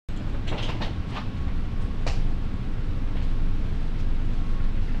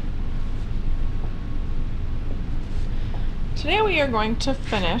Today we are going to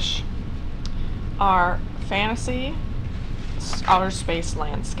finish our fantasy outer space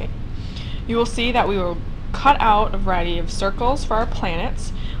landscape. You will see that we will cut out a variety of circles for our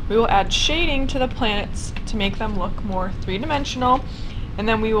planets. We will add shading to the planets to make them look more three-dimensional, and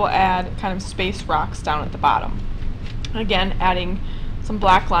then we will add kind of space rocks down at the bottom. Again, adding some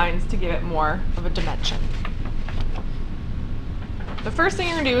black lines to give it more of a dimension. The first thing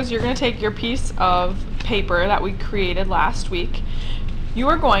you're going to do is you're going to take your piece of paper that we created last week. You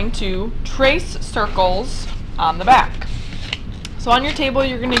are going to trace circles on the back. So on your table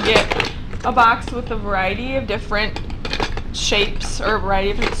you're going to get a box with a variety of different shapes or a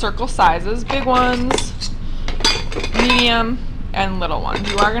variety of different circle sizes, big ones, medium, and little ones.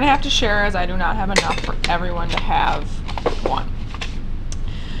 You are going to have to share, as I do not have enough for everyone to have one.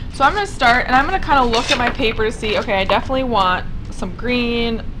 So I'm going to start, and I'm going to kind of look at my paper to see, okay, I definitely want some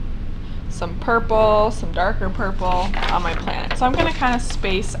green, some purple, some darker purple on my planet. So I'm going to kind of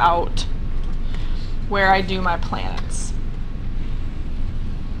space out where I do my planets.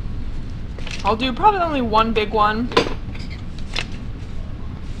 I'll do probably only one big one.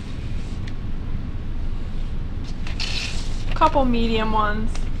 A couple medium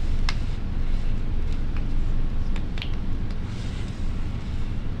ones.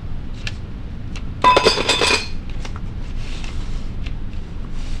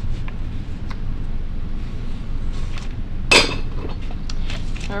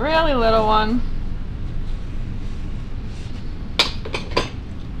 A really little one.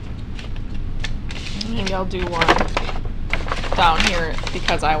 Maybe I'll do one down here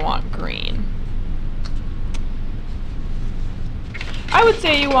because I want green. I would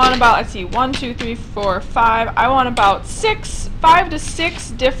say you want about, let's see, 1, 2, 3, 4, 5. I want about 5 to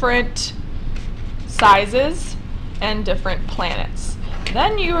 6 different sizes and different planets.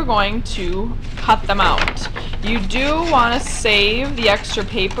 Then you are going to cut them out. You do want to save the extra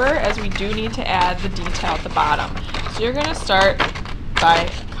paper, as we do need to add the detail at the bottom. So you're going to start by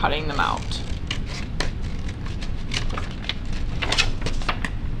cutting them out.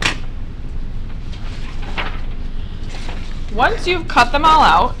 Once you've cut them all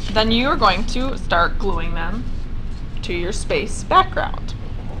out, then you are going to start gluing them to your space background.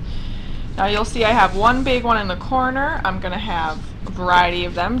 Now you'll see I have one big one in the corner. I'm going to have a variety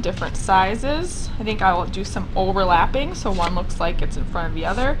of them, different sizes. I think I will do some overlapping so one looks like it's in front of the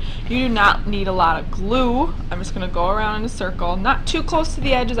other. You do not need a lot of glue. I'm just going to go around in a circle, not too close to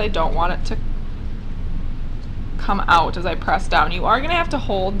the edges. I don't want it to come out as I press down. You are going to have to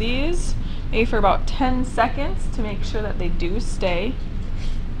hold these maybe for about 10 seconds to make sure that they do stay.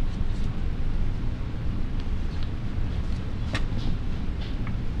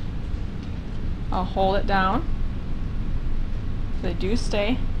 I'll hold it down so they do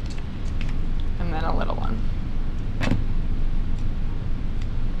stay, and then a little one.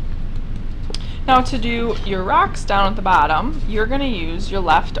 Now to do your rocks down at the bottom, you're going to use your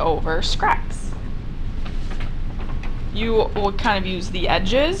leftover scraps. You will kind of use the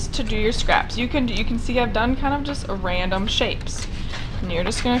edges to do your scraps. You can see I've done kind of just random shapes. And you're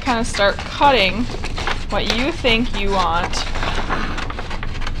just going to kind of start cutting what you think you want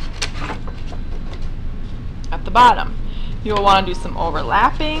at the bottom. You'll want to do some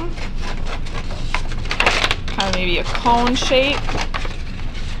overlapping, kind of maybe a cone shape.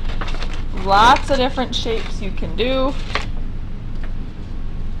 Lots of different shapes you can do.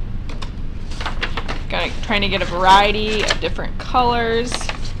 Trying to get a variety of different colors,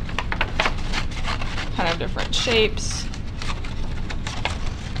 kind of different shapes.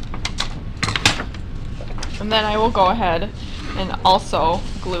 And then I will go ahead and also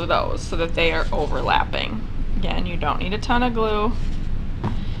glue those so that they are overlapping. Again, you don't need a ton of glue.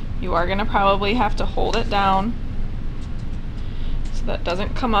 You are going to probably have to hold it down so that it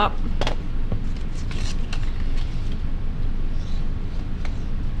doesn't come up.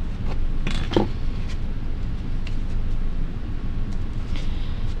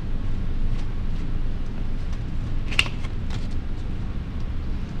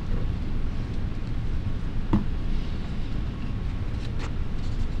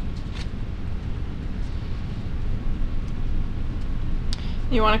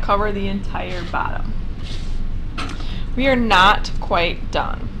 You want to cover the entire bottom. We are not quite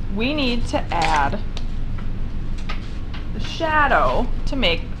done. We need to add the shadow to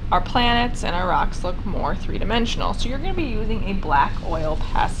make our planets and our rocks look more three-dimensional. So you're going to be using a black oil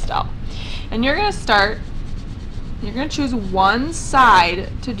pastel. And you're going to choose one side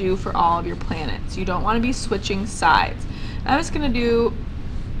to do for all of your planets. You don't want to be switching sides. I'm just going to do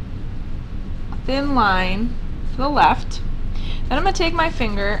a thin line to the left. Then I'm going to take my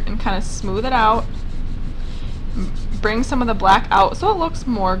finger and kind of smooth it out, bring some of the black out so it looks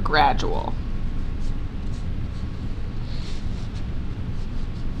more gradual.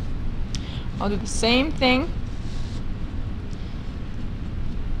 I'll do the same thing.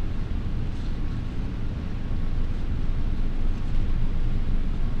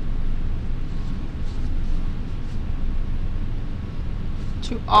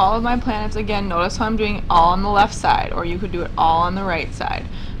 To all of my planets. Again, notice how I'm doing it all on the left side, or you could do it all on the right side,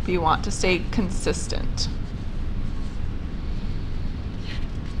 but you want to stay consistent.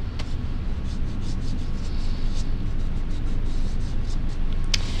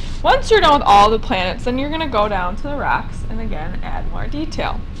 Once you're done with all the planets, then you're going to go down to the rocks and again add more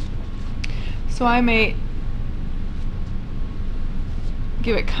detail. So I may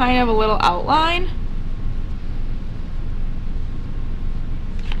give it kind of a little outline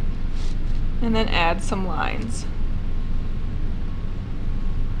and then add some lines.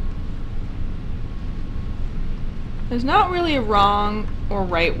 There's not really a wrong or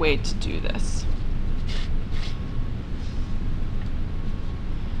right way to do this.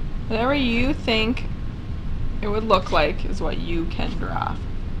 Whatever you think it would look like is what you can draw.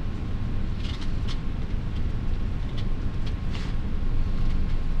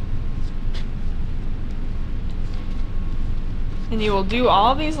 And you will do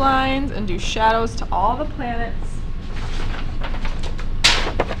all these lines and do shadows to all the planets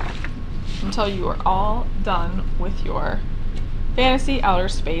until you are all done with your fantasy outer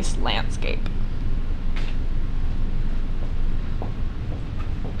space landscape.